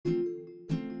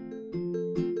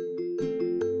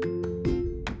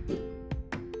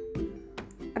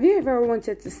Have you ever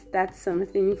wanted to start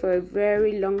something for a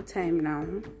very long time now?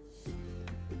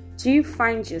 Do you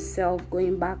find yourself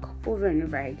going back over and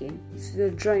over again to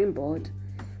the drawing board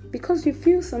because you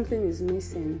feel something is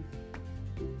missing?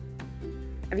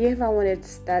 Have you ever wanted to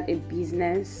start a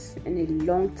business in a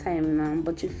long time now,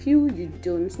 but you feel you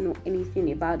don't know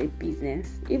anything about a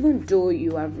business, even though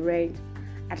you have read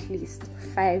at least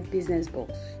 5 business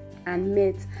books and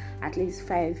met at least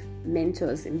 5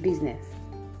 mentors in business?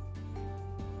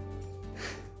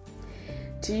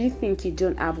 Do you think you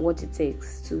don't have what it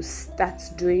takes to start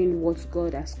doing what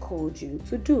God has called you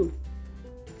to do?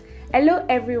 Hello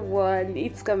everyone,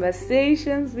 it's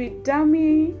Conversations with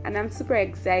Dami, and I'm super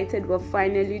excited we're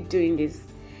finally doing this.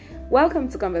 Welcome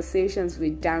to Conversations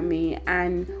with Dami,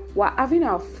 and we're having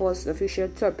our first official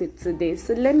topic today.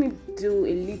 So let me do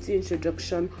a little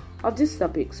introduction of this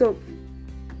topic. So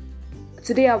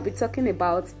today I'll be talking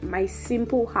about my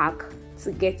simple hack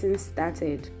to getting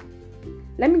started.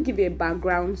 Let me give you a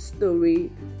background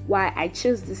story why I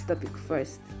chose this topic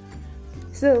first.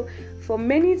 So for a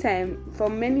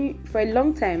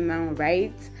long time now,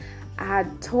 right, I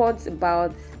had thought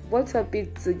about what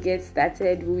topic to get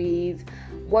started with,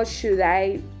 what should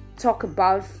I talk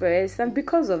about first, and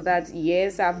because of that,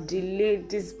 yes, I've delayed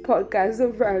this podcast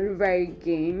over and over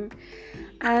again,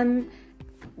 and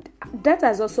that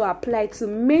has also applied to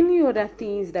many other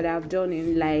things that I've done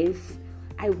in life.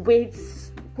 I wait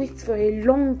for a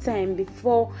long time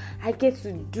before I get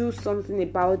to do something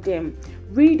about them.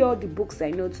 Read all the books I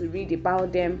know to read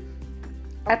about them.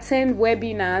 Attend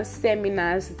webinars,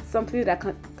 seminars. It's something that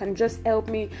can just help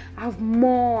me have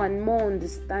more and more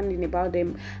understanding about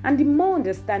them. And the more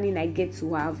understanding I get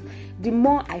to have, the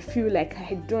more I feel like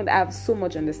I don't have so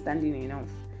much understanding enough.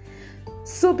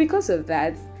 So because of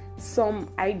that, some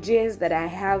ideas that I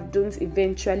have don't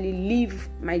eventually leave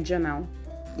my journal.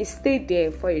 They stay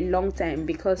there for a long time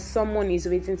because someone is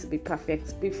waiting to be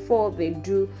perfect before they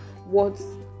do what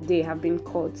they have been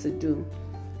called to do.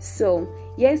 So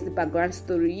here's the background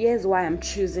story. Here's why I'm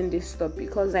choosing this stuff,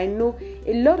 because I know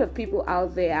a lot of people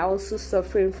out there are also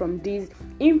suffering from this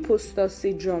imposter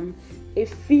syndrome, a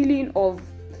feeling of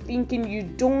thinking you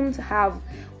don't have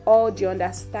all the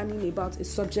understanding about a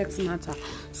subject matter.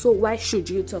 So why should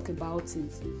you talk about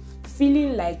it?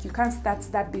 Feeling like you can't start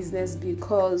that business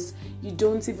because you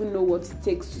don't even know what it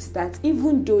takes to start,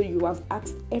 even though you have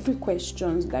asked every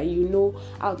question that you know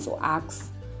how to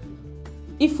ask.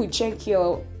 If we check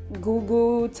your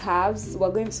Google tabs,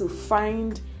 we're going to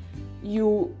find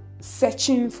you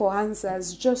searching for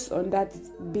answers just on that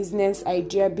business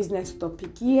idea, business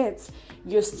topic, yet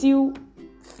you're still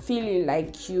feeling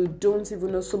like you don't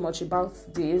even know so much about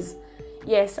this.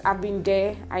 Yes, I've been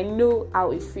there. I know how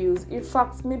it feels. In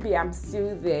fact, maybe I'm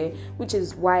still there, which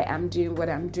is why I'm doing what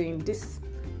I'm doing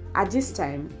at this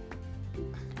time.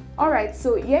 Alright,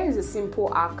 so here is a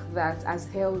simple hack that has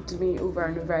helped me over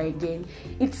and over again.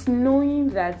 It's knowing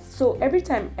that, so every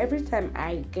time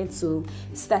I get to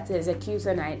start to execute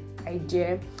an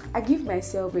idea, I give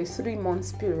myself a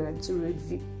 3-month period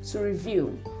to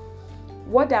review.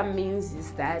 What that means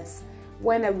is that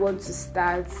when I want to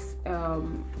start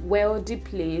Wealthy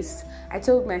Place, I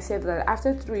told myself that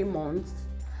after 3 months,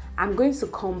 I'm going to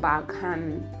come back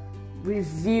and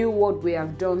review what we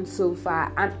have done so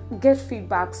far and get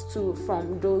feedbacks too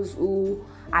from those who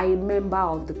are a member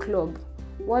of the club.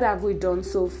 What have we done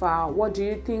so far? What do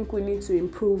you think we need to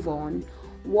improve on?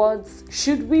 What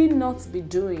should we not be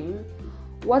doing?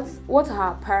 What are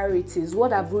our priorities?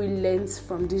 What have we learned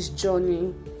from this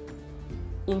journey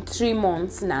in 3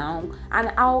 months now,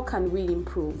 and how can we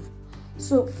improve?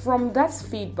 So from that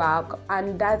feedback,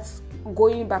 and that's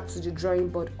going back to the drawing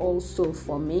board also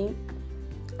for me,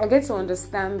 I get to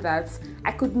understand that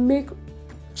I could make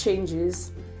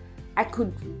changes, I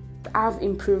could have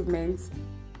improvements.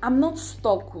 I'm not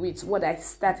stuck with what I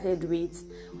started with.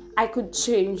 I could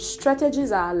change.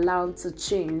 Strategies are allowed to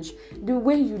change. The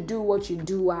way you do what you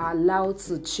do are allowed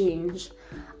to change.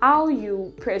 How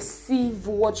you perceive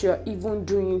what you're even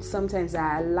doing sometimes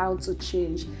are allowed to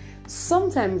change.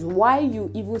 Sometimes why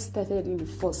you even started in the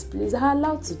first place are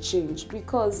allowed to change,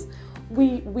 because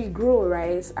we grow,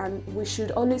 right? And we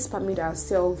should always permit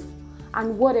ourselves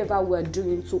and whatever we're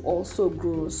doing to also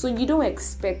grow. So you don't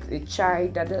expect a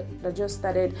child that just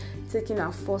started taking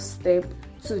our first step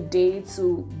today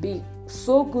to be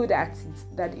so good at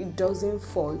it that it doesn't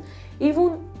fall.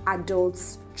 Even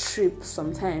adults trip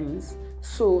sometimes.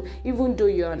 So even though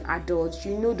you're an adult,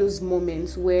 you know those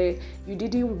moments where you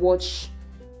didn't watch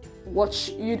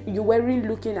you weren't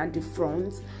looking at the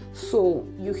front, so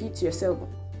you hit yourself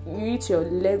hit your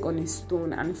leg on a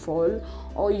stone and fall,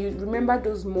 or you remember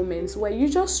those moments where you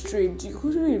just tripped, you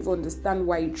couldn't even understand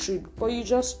why you tripped, but you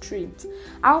just tripped.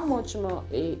 How much more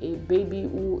a baby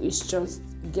who is just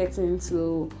getting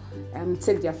to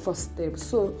take their first step?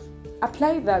 So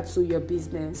apply that to your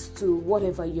business, to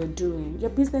whatever you're doing.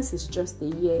 Your business is just a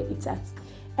year. It's at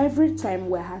every time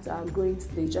we're at our growing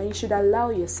stage, and you should allow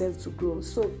yourself to grow.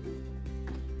 So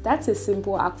that's a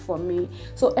simple act for me.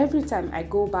 So every time I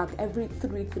go back, every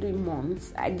three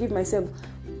months, I give myself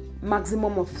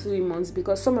maximum of 3 months,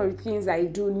 because some of the things I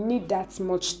do need that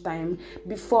much time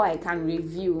before I can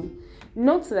review.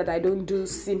 Not that I don't do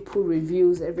simple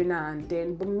reviews every now and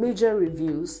then, but major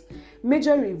reviews,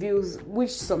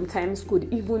 which sometimes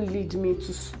could even lead me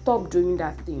to stop doing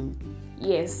that thing.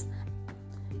 Yes,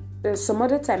 there's some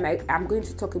other time I'm going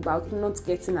to talk about not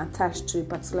getting attached to a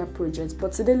particular project,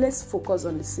 but today let's focus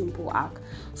on the simple act.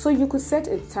 So you could set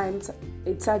a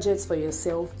target for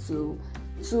yourself to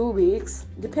 2 weeks,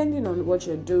 depending on what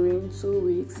you're doing. 2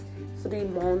 weeks, 3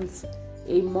 months,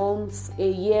 a month, a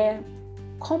year.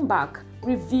 Come back,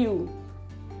 review.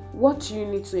 What do you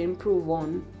need to improve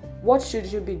on? What should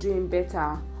you be doing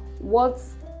better? What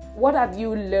have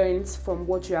you learned from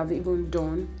what you have even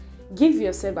done? Give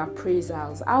yourself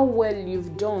appraisals, how well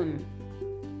you've done.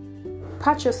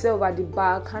 Pat yourself at the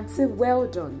back and say, well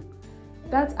done.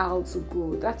 That's how to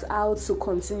grow. That's how to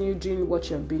continue doing what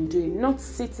you've been doing. Not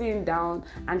sitting down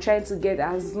and trying to get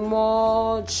as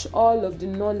much, all of the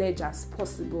knowledge as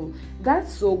possible.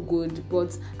 That's so good,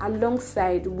 but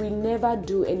alongside, we never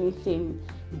do anything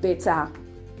better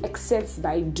except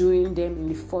by doing them in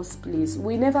the first place.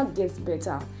 We never get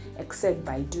better except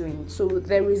by doing. So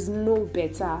there is no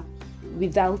better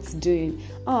without doing.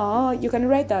 You can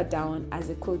write that down as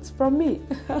a quote from me.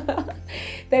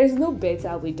 There is no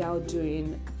better without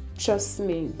doing. Trust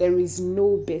me, there is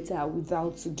no better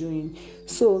without doing.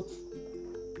 So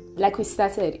like we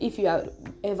started, if you have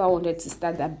ever wanted to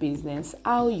start that business,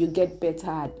 how you get better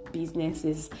at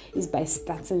businesses is by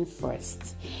starting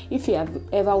first. If you have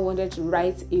ever wanted to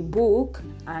write a book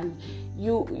and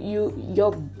your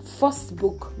first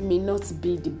book may not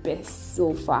be the best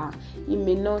so far, it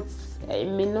may not.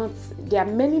 There are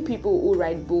many people who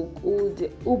write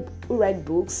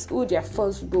books who their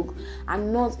first book are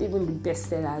not even the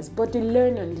bestsellers, but they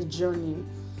learn on the journey.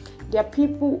 There are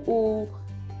people who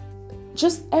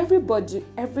just everybody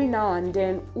every now and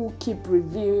then who keep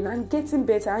reviewing and getting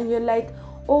better, and you're like,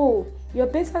 oh, you're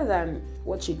better than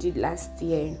what you did last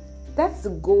year. That's the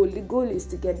goal. The goal is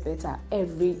to get better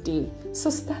every day. So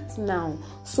start now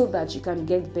so that you can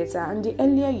get better. And the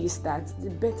earlier you start, the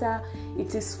better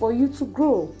it is for you to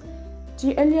grow.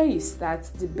 The earlier you start,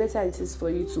 the better it is for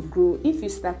you to grow. If you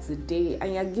start today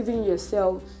and you're giving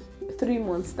yourself 3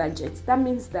 months target, that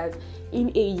means that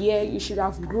in a year you should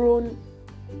have grown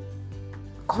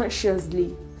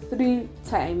consciously 3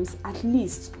 times at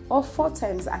least, or 4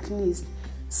 times at least.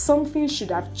 Something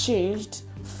should have changed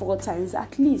 4 times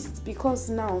at least, because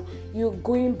now you're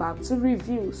going back to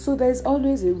review. So there's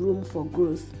always a room for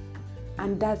growth,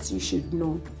 and that you should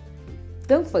know.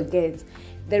 Don't forget,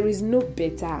 there is no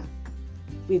better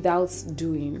without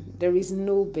doing. There is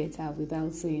no better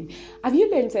without doing. Have you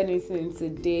learned anything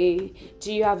today?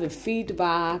 Do you have a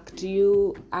feedback? Do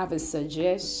you have a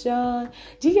suggestion?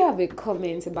 Do you have a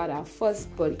comment about our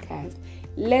first podcast?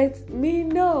 Let me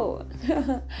know.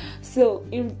 So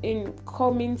in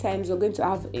coming times, we're going to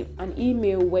have an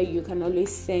email where you can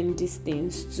always send these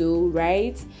things to,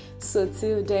 right? So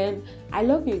till then, I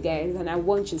love you guys, and I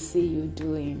want to see you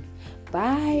doing.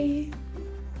 Bye.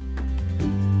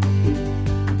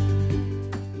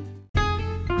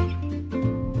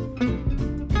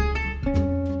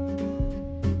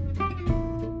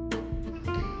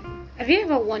 Have you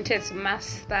ever wanted to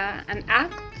master an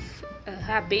act, a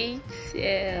habit,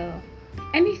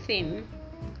 anything?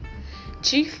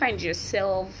 Do you find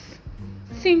yourself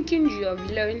thinking you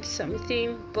have learned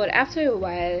something, but after a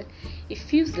while, it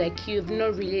feels like you've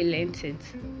not really learned it?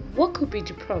 What could be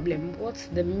the problem? What's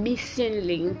the missing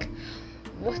link?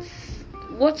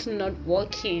 What's not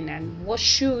working, and what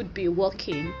should be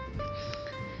working?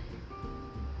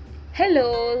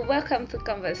 Hello, welcome to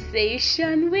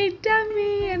Conversation with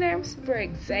Dami, and I'm super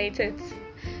excited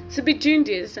to be doing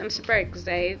this. I'm super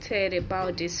excited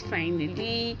about this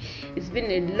finally. It's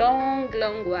been a long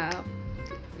while.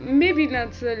 Maybe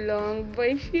not so long, but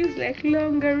it feels like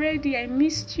long already. I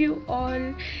missed you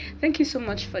all. Thank you so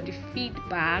much for the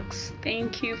feedbacks.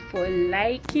 Thank you for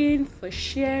liking, for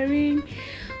sharing,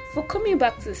 for coming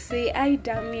back to say, "Hi,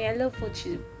 Dami, I love what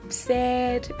you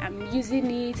said. I'm using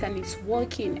it and it's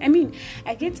working." I mean,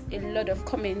 I get a lot of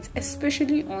comments,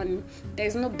 especially on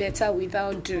 "there's no better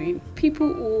without doing."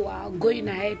 People who are going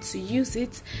ahead to use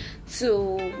it,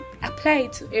 to apply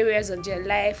it to areas of their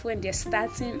life when they're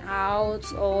starting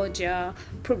out or they're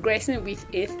progressing with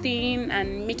a thing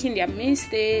and making their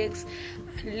mistakes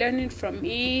and learning from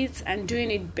it and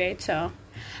doing it better.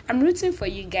 I'm rooting for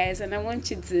you guys, and I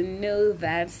want you to know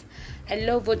that I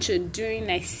love what you're doing.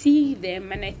 I see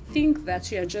them, and I think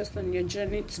that you're just on your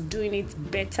journey to doing it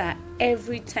better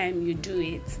every time you do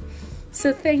it.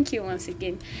 So thank you once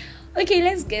again. Okay,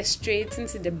 let's get straight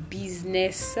into the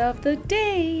business of the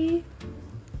day.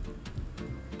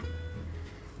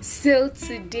 So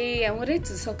today I wanted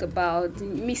to talk about the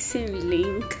missing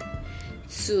link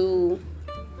to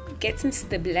getting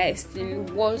stabilized in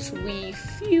what we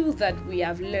feel that we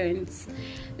have learned.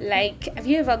 Like, have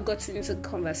you ever gotten into a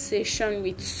conversation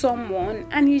with someone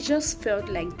and you just felt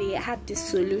like they had the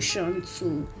solution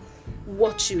to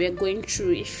what you were going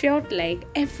through? It felt like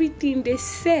everything they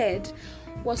said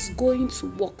was going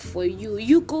to work for you.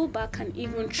 You go back and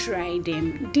even try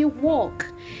them, they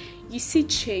work. You see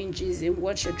changes in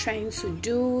what you're trying to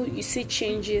do. You see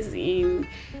changes in,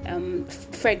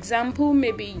 for example,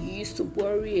 maybe you used to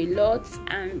worry a lot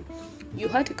and you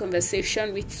had a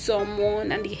conversation with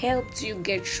someone and it helped you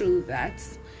get through that.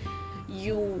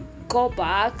 You go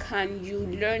back and you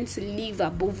learn to live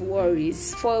above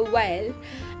worries for a while.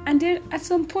 And then at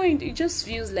some point, it just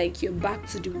feels like you're back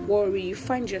to the worry. You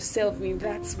find yourself in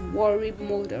that worry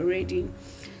mode already.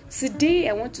 Today,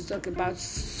 I want to talk about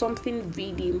something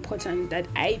really important that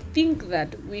I think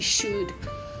that we should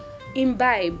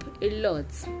imbibe a lot.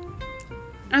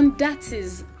 And that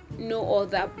is no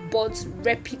other but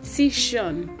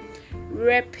repetition.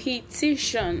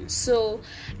 So,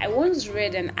 I once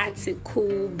read an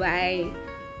article by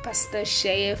Pastor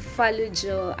Sheye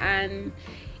Falojo, and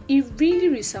it really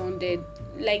resounded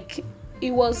like it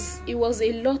was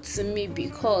a lot to me,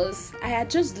 because I had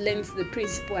just learned the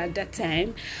principle at that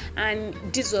time, and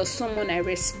this was someone I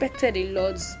respected a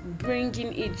lot,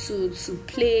 bringing it to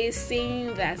play,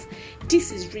 saying that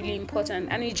this is really important,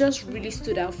 and it just really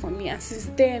stood out for me. And since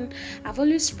then, I've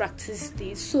always practiced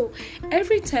it. So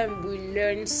every time we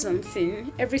learn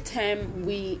something, every time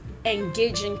we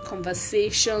engage in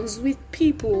conversations with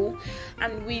people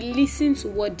and we listen to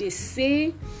what they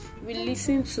say, we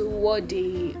listen to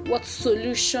what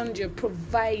solution they're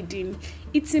providing,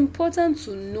 it's important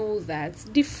to know that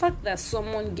the fact that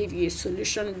someone gave you a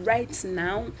solution right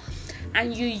now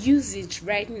and you use it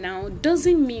right now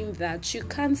doesn't mean that you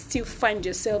can't still find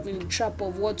yourself in the trap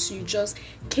of what you just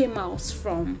came out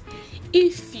from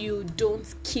if you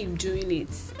don't keep doing it.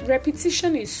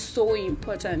 Repetition is so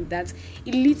important that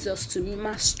it leads us to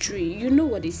mastery. You know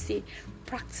what they say,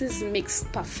 practice makes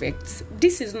perfect.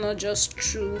 This is not just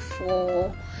true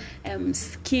for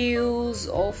skills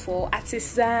or for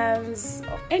artisans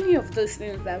or any of those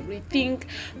things that we think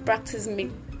practice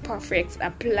makes perfect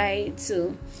apply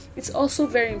to. It's also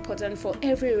very important for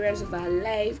every areas of our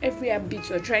life, every habit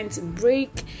we're trying to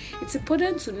break. It's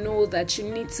important to know that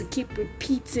you need to keep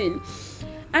repeating.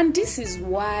 And this is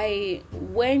why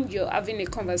when you're having a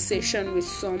conversation with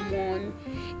someone,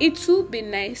 it would be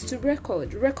nice to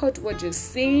record what you're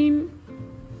saying,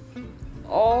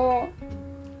 or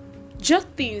jot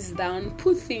things down,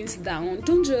 put things down.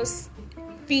 Don't just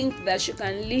think that you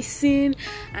can listen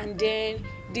and then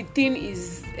the thing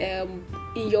is in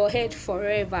your head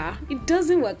forever. It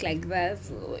doesn't work like that.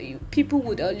 People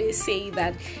would always say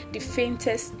that the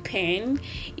faintest pen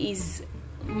is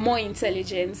more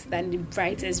intelligent than the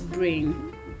brightest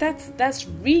brain. That's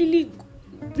really,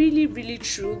 really, really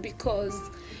true, because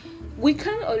we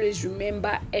can't always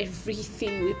remember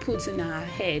everything we put in our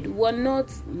head. We're not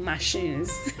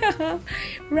machines,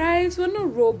 right? We're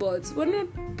not robots. We're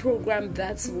not programmed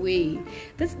that way.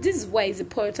 This is why it's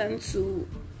important to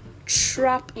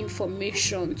trap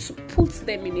information, to put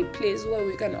them in a place where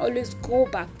we can always go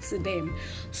back to them.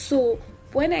 So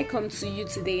when I come to you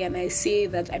today and I say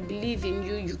that I believe in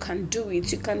you, you can do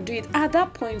it, at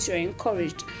that point you're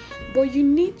encouraged. But you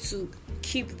need to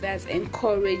keep that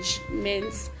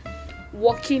encouragement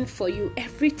working for you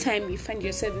every time you find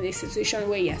yourself in a situation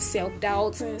where you're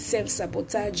self-doubting,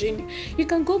 self-sabotaging. You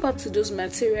can go back to those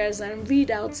materials and read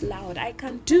out loud, I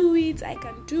can do it.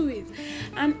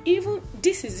 And even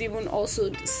this is even also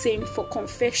the same for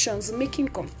confessions, making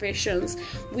confessions.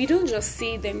 We don't just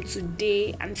say them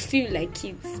today and feel like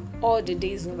it's all the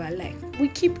days of our life. We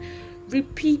keep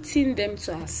repeating them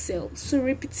to ourselves. So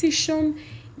repetition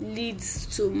leads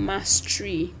to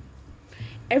mastery.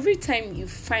 Every time you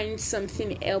find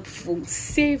something helpful,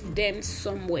 save them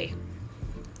somewhere.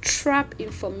 Trap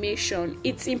information.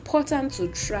 It's important to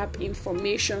trap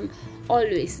information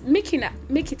always. Make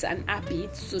it an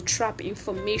habit to trap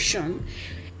information.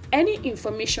 Any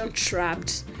information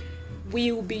trapped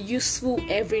will be useful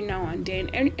every now and then.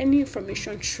 Any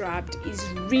information trapped is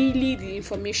really the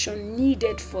information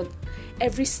needed for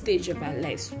every stage of our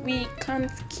lives. We can't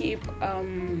keep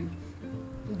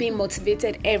being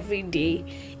motivated every day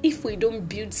if we don't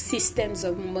build systems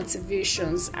of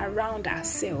motivations around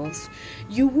ourselves.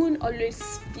 You won't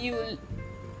always feel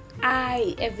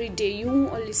high every day. You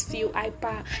won't always feel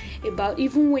hyper about,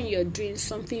 even when you're doing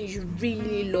something you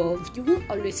really love, you won't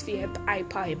always feel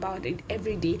hyper about it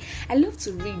every day. I love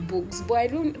to read books, but I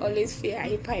don't always feel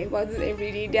hyper about it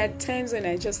every day. There are times when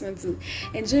I just want to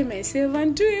enjoy myself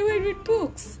and do away with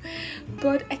books,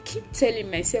 but I keep telling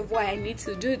myself why I need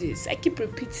to do this. I keep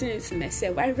repeating it to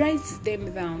myself. I write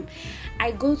them down.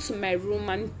 I go to my room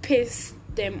and paste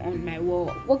them on my wall.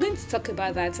 We're going to talk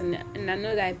about that in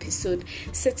another episode,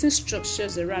 setting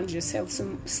structures around yourself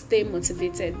to stay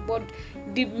motivated. But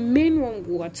the main one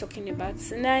we are talking about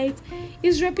tonight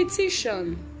is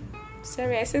repetition.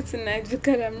 Sorry, I said tonight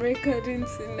because I'm recording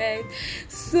tonight.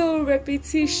 So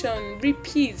repetition,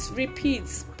 repeat,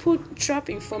 trap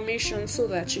information so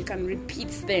that you can repeat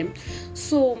them.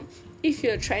 So if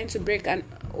you're trying to break an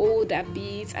old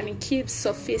habit and it keeps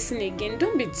surfacing again,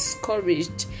 don't be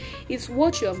discouraged. It's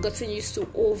what you have gotten used to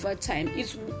over time.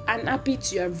 It's an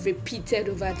habit you have repeated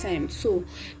over time. So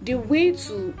the way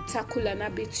to tackle an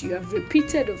habit you have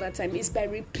repeated over time is by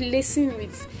replacing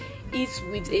it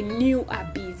with a new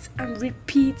habit and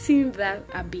repeating that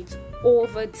habit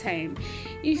over time.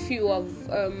 If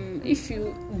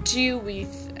you deal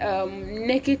with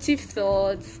negative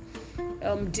thoughts,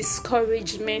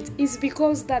 discouragement, is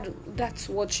because that's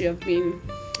what you have been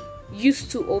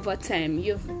used to over time.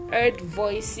 You've heard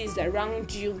voices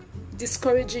around you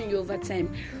discouraging you over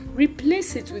time.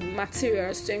 Replace it with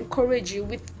materials to encourage you,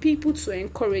 with people to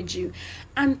encourage you,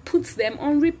 and put them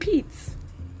on repeat.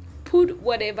 Put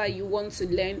whatever you want to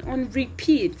learn on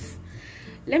repeat.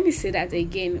 Let me say that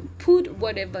again. Put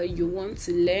whatever you want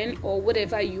to learn or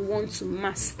whatever you want to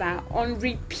master on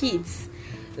repeat.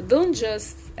 Don't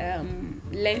just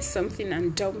learn something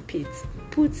and dump it.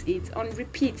 Put it on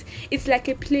repeat. It's like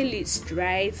a playlist,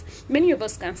 right? Many of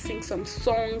us can sing some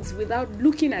songs without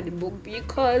looking at the book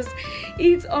because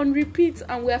it's on repeat,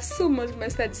 and we have so much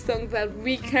mastered songs that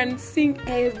we can sing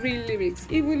every lyrics,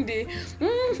 even the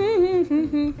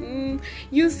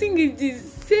you sing it the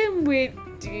same way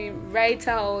the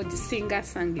writer or the singer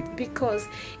sang it, because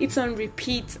it's on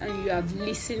repeat and you have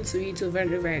listened to it over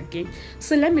and over again.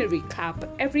 So let me recap.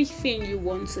 Everything you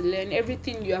want to learn,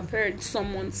 everything you have heard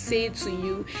someone say to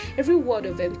you, every word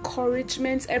of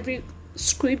encouragement, every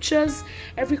scriptures,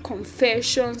 every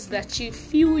confessions that you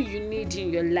feel you need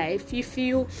in your life, you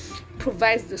feel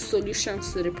provides the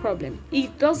solutions to the problem.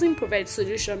 It doesn't provide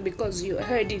solution because you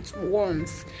heard it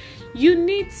once. You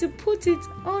need to put it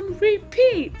on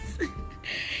repeat.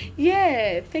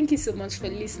 Yeah, thank you so much for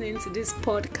listening to this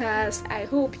podcast. I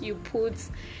hope you put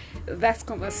that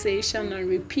conversation on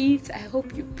repeat. I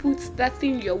hope you put that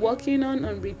thing you're working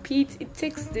on repeat. It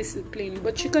takes discipline,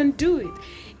 but you can do it.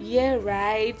 Yeah,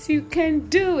 right, you can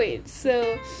do it.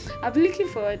 So I'll be looking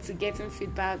forward to getting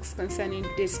feedbacks concerning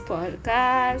this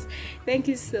podcast. Thank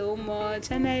you so much,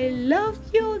 and I love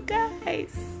you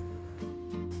guys.